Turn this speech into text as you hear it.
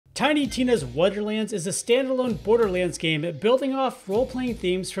Tiny Tina's Wonderlands is a standalone Borderlands game building off role-playing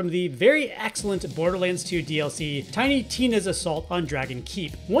themes from the very excellent Borderlands 2 DLC, Tiny Tina's Assault on Dragon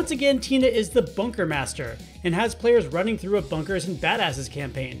Keep. Once again, Tina is the Bunker Master, and has players running through a Bunkers and Badasses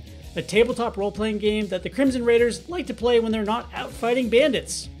campaign, a tabletop role-playing game that the Crimson Raiders like to play when they're not out fighting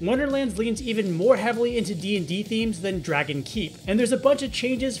bandits. Wonderlands leans even more heavily into D&D themes than Dragon Keep, and there's a bunch of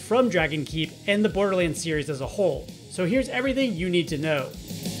changes from Dragon Keep and the Borderlands series as a whole. So here's everything you need to know.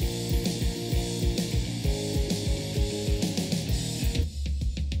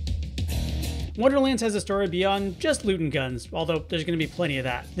 Wonderlands has a story beyond just loot and guns, although there's going to be plenty of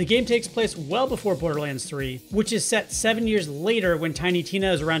that. The game takes place well before Borderlands 3, which is set 7 years later when Tiny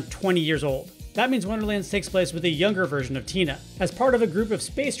Tina is around 20 years old. That means Wonderlands takes place with a younger version of Tina. As part of a group of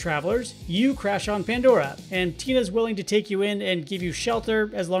space travelers, you crash on Pandora, and Tina's willing to take you in and give you shelter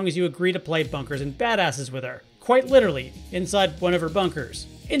as long as you agree to play Bunkers and Badasses with her. Quite literally, inside one of her bunkers.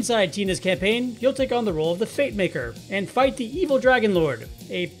 Inside Tina's campaign, you'll take on the role of the Fate Maker and fight the evil Dragon Lord,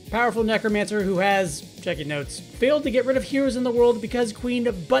 a powerful necromancer who has, check your notes, failed to get rid of heroes in the world because Queen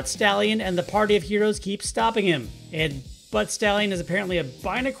Butt Stallion and the party of heroes keep stopping him. And Butt Stallion is apparently a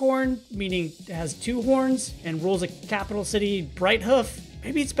binacorn, meaning it has two horns, and rules a capital city, Bright Hoof.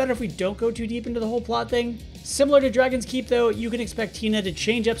 Maybe it's better if we don't go too deep into the whole plot thing. Similar to Dragon's Keep though, you can expect Tina to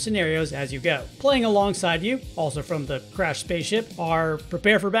change up scenarios as you go. Playing alongside you, also from the crashed spaceship, are,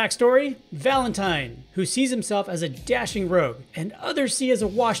 prepare for backstory, Valentine, who sees himself as a dashing rogue, and others see as a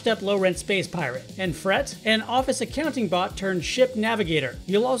washed up low-rent space pirate, and Frette, an office accounting bot turned ship navigator.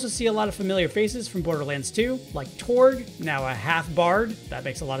 You'll also see a lot of familiar faces from Borderlands 2, like Torgue, now a half-bard, that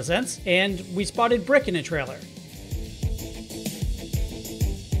makes a lot of sense, and we spotted Brick in a trailer.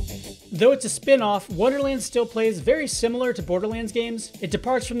 Though it's a spin-off, Wonderlands still plays very similar to Borderlands games. It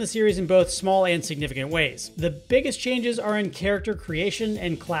departs from the series in both small and significant ways. The biggest changes are in character creation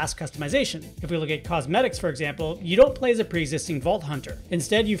and class customization. If we look at cosmetics, for example, you don't play as a pre-existing Vault Hunter.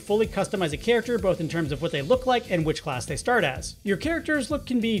 Instead, you fully customize a character both in terms of what they look like and which class they start as. Your character's look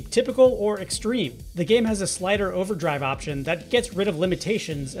can be typical or extreme. The game has a slider overdrive option that gets rid of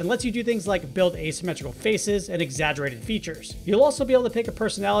limitations and lets you do things like build asymmetrical faces and exaggerated features. You'll also be able to pick a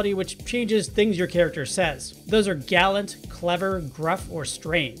personality which changes things your character says. Those are gallant, clever, gruff, or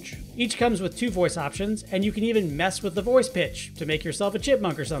strange. Each comes with 2 voice options, and you can even mess with the voice pitch to make yourself a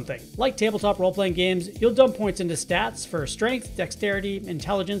chipmunk or something. Like tabletop role-playing games, you'll dump points into stats for strength, dexterity,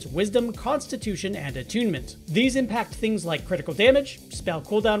 intelligence, wisdom, constitution, and attunement. These impact things like critical damage, spell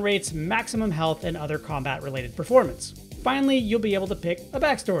cooldown rates, maximum health, and other combat-related performance. Finally, you'll be able to pick a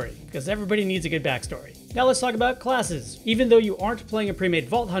backstory, because everybody needs a good backstory. Now let's talk about classes. Even though you aren't playing a pre-made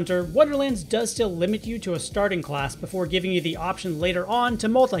Vault Hunter, Wonderlands does still limit you to a starting class before giving you the option later on to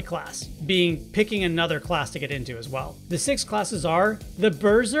multi-class, being picking another class to get into as well. The 6 classes are the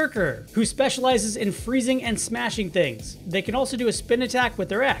Berserker, who specializes in freezing and smashing things. They can also do a spin attack with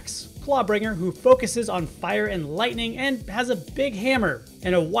their axe. Clawbringer, who focuses on fire and lightning and has a big hammer,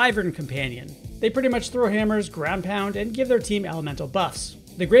 and a Wyvern companion. They pretty much throw hammers, ground pound, and give their team elemental buffs.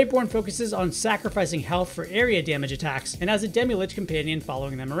 The Greatborn focuses on sacrificing health for area damage attacks and has a Demi-Lich companion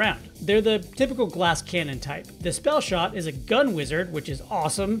following them around. They're the typical glass cannon type. The Spell Shot is a gun wizard, which is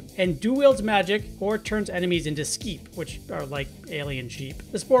awesome, and dual-wields magic or turns enemies into skeep, which are like alien sheep.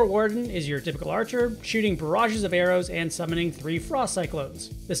 The Spore Warden is your typical archer, shooting barrages of arrows and summoning 3 frost cyclones.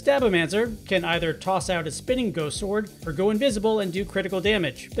 The Stabomancer can either toss out a spinning ghost sword or go invisible and do critical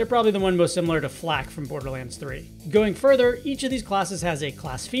damage. They're probably the one most similar to Flak from Borderlands 3. Going further, each of these classes has a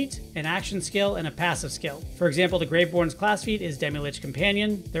class feat, an action skill, and a passive skill. For example, the Graveborn's class feat is Demi-Lich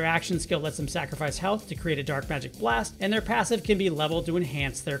Companion, their action skill lets them sacrifice health to create a dark magic blast, and their passive can be leveled to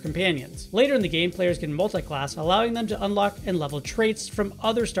enhance their companions. Later in the game, players can multi-class, allowing them to unlock and level traits from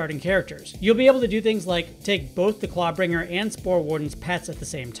other starting characters. You'll be able to do things like take both the Clawbringer and Spore Warden's pets at the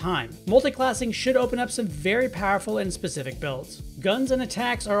same time. Multi-classing should open up some very powerful and specific builds. Guns and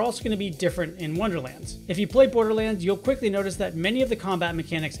attacks are also going to be different in Wonderlands. If you play Borderlands, you'll quickly notice that many of the combat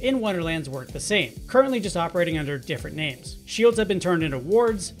mechanics in Wonderlands work the same, currently just operating under different names. Shields have been turned into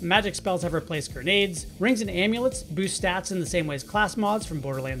wards, magic spells have replaced grenades, rings and amulets boost stats in the same way as class mods from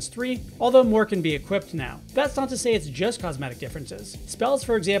Borderlands 3, although more can be equipped now. That's not to say it's just cosmetic differences. Spells,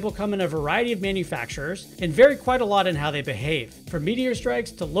 for example, come in a variety of manufacturers and vary quite a lot in how they behave, from meteor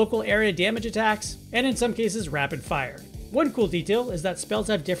strikes to local area damage attacks, and in some cases rapid fire. One cool detail is that spells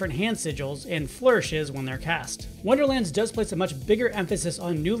have different hand sigils and flourishes when they're cast. Wonderlands does place a much bigger emphasis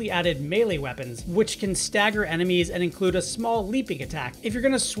on newly added melee weapons, which can stagger enemies and include a small leaping attack if you're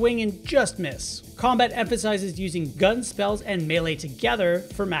gonna swing and just miss. Combat emphasizes using gun spells and melee together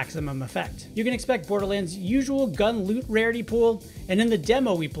for maximum effect. You can expect Borderlands' usual gun loot rarity pool, and in the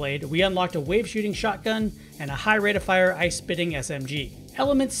demo we played, we unlocked a wave shooting shotgun and a high rate of fire ice spitting SMG.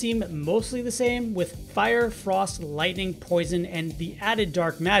 Elements seem mostly the same, with fire, frost, lightning, poison, and the added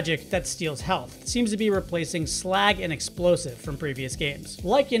dark magic that steals health. It seems to be replacing slag and explosive from previous games.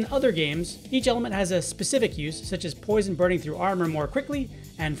 Like in other games, each element has a specific use, such as poison burning through armor more quickly,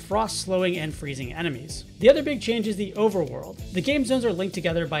 and frost slowing and freezing enemies. The other big change is the overworld. The game zones are linked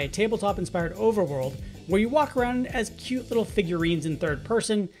together by a tabletop-inspired overworld, where you walk around as cute little figurines in third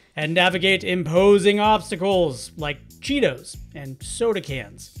person and navigate imposing obstacles like Cheetos and soda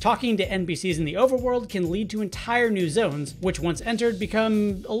cans. Talking to NPCs in the overworld can lead to entire new zones, which once entered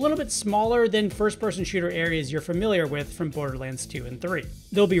become a little bit smaller than first-person shooter areas you're familiar with from Borderlands 2 and 3.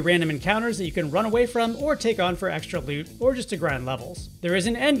 There'll be random encounters that you can run away from or take on for extra loot or just to grind levels. There is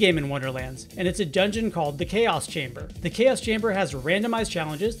an endgame in Wonderlands, and it's a dungeon called the Chaos Chamber. The Chaos Chamber has randomized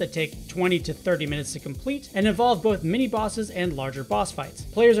challenges that take 20 to 30 minutes to complete and involve both mini-bosses and larger boss fights.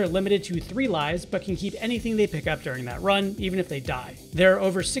 Players are limited to 3 lives, but can keep anything they pick up during that run, even if they die. There are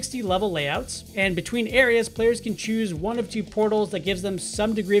over 60 level layouts, and between areas, players can choose one of 2 portals that gives them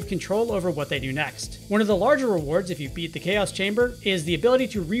some degree of control over what they do next. One of the larger rewards if you beat the Chaos Chamber is the ability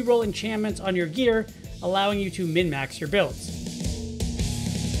to reroll enchantments on your gear, allowing you to min-max your builds.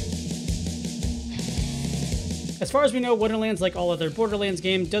 As far as we know, Wonderlands, like all other Borderlands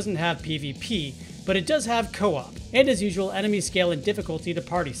games, doesn't have PvP, but it does have co-op, and as usual, enemies scale in difficulty to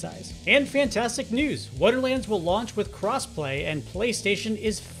party size. And fantastic news! Wonderlands will launch with crossplay, and PlayStation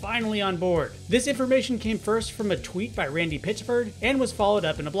is finally on board. This information came first from a tweet by Randy Pitchford, and was followed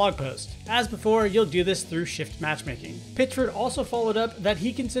up in a blog post. As before, you'll do this through shift matchmaking. Pitchford also followed up that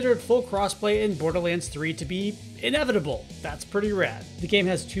he considered full crossplay in Borderlands 3 to be inevitable. That's pretty rad. The game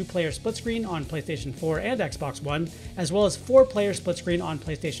has 2-player split screen on PlayStation 4 and Xbox One, as well as 4-player split screen on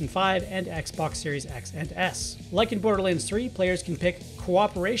PlayStation 5 and Xbox Series X and S. Like in Borderlands 3, players can pick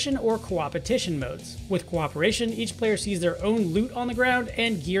cooperation or coopetition modes. With cooperation, each player sees their own loot on the ground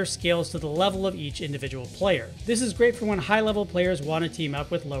and gear scales to the level of each individual player. This is great for when high-level players want to team up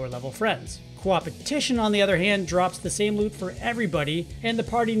with lower-level friends. Coopetition, on the other hand, drops the same loot for everybody, and the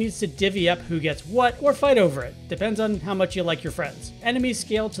party needs to divvy up who gets what or fight over it. Depends on how much you like your friends. Enemies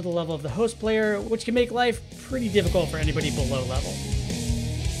scale to the level of the host player, which can make life pretty difficult for anybody below level.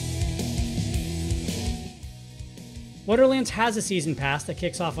 Wonderlands has a Season Pass that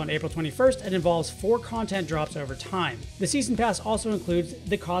kicks off on April 21st and involves 4 content drops over time. The Season Pass also includes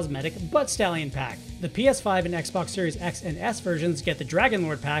the cosmetic Stallion pack. The PS5 and Xbox Series X and S versions get the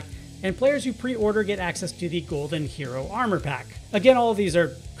Dragonlord pack, and players who pre-order get access to the Golden Hero Armor pack. Again, all of these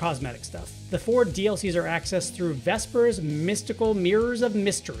are cosmetic stuff. The 4 DLCs are accessed through Vesper's mystical Mirrors of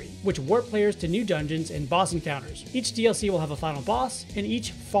Mystery, which warp players to new dungeons and boss encounters. Each DLC will have a final boss, and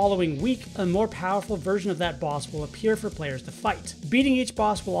each following week, a more powerful version of that boss will appear for players to fight. Beating each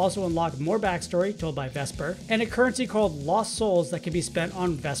boss will also unlock more backstory told by Vesper, and a currency called Lost Souls that can be spent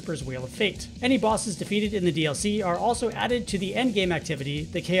on Vesper's Wheel of Fate. Any bosses defeated in the DLC are also added to the endgame activity,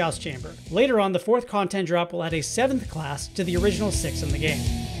 the Chaos Chamber. Later on, the 4th content drop will add a 7th class to the original 6 in the game.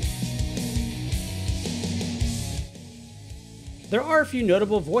 There are a few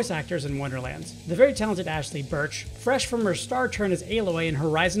notable voice actors in Wonderlands. The very talented Ashley Burch, fresh from her star turn as Aloy in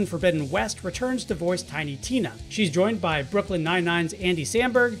Horizon Forbidden West, returns to voice Tiny Tina. She's joined by Brooklyn Nine-Nine's Andy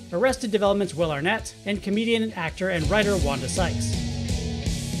Samberg, Arrested Development's Will Arnett, and comedian, actor, and writer Wanda Sykes.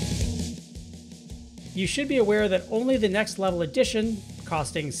 You should be aware that only the Next Level Edition,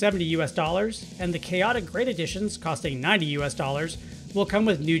 costing $70 US, and the Chaotic Great Editions, costing $90 US, will come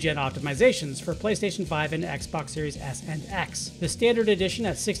with new-gen optimizations for PlayStation 5 and Xbox Series S and X. The standard edition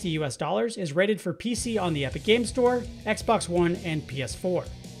at $60 US is rated for PC on the Epic Games Store, Xbox One, and PS4.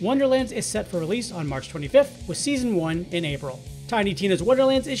 Wonderlands is set for release on March 25th, with Season 1 in April. Tiny Tina's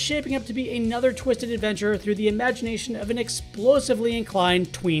Wonderlands is shaping up to be another twisted adventure through the imagination of an explosively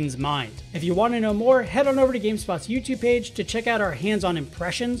inclined tween's mind. If you want to know more, head on over to GameSpot's YouTube page to check out our hands-on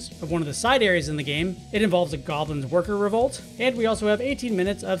impressions of one of the side areas in the game. It involves a Goblin's Worker Revolt, and we also have 18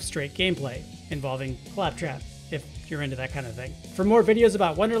 minutes of straight gameplay, involving Claptrap, if you're into that kind of thing. For more videos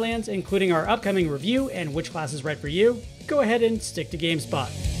about Wonderlands, including our upcoming review and which class is right for you, go ahead and stick to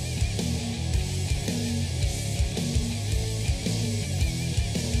GameSpot.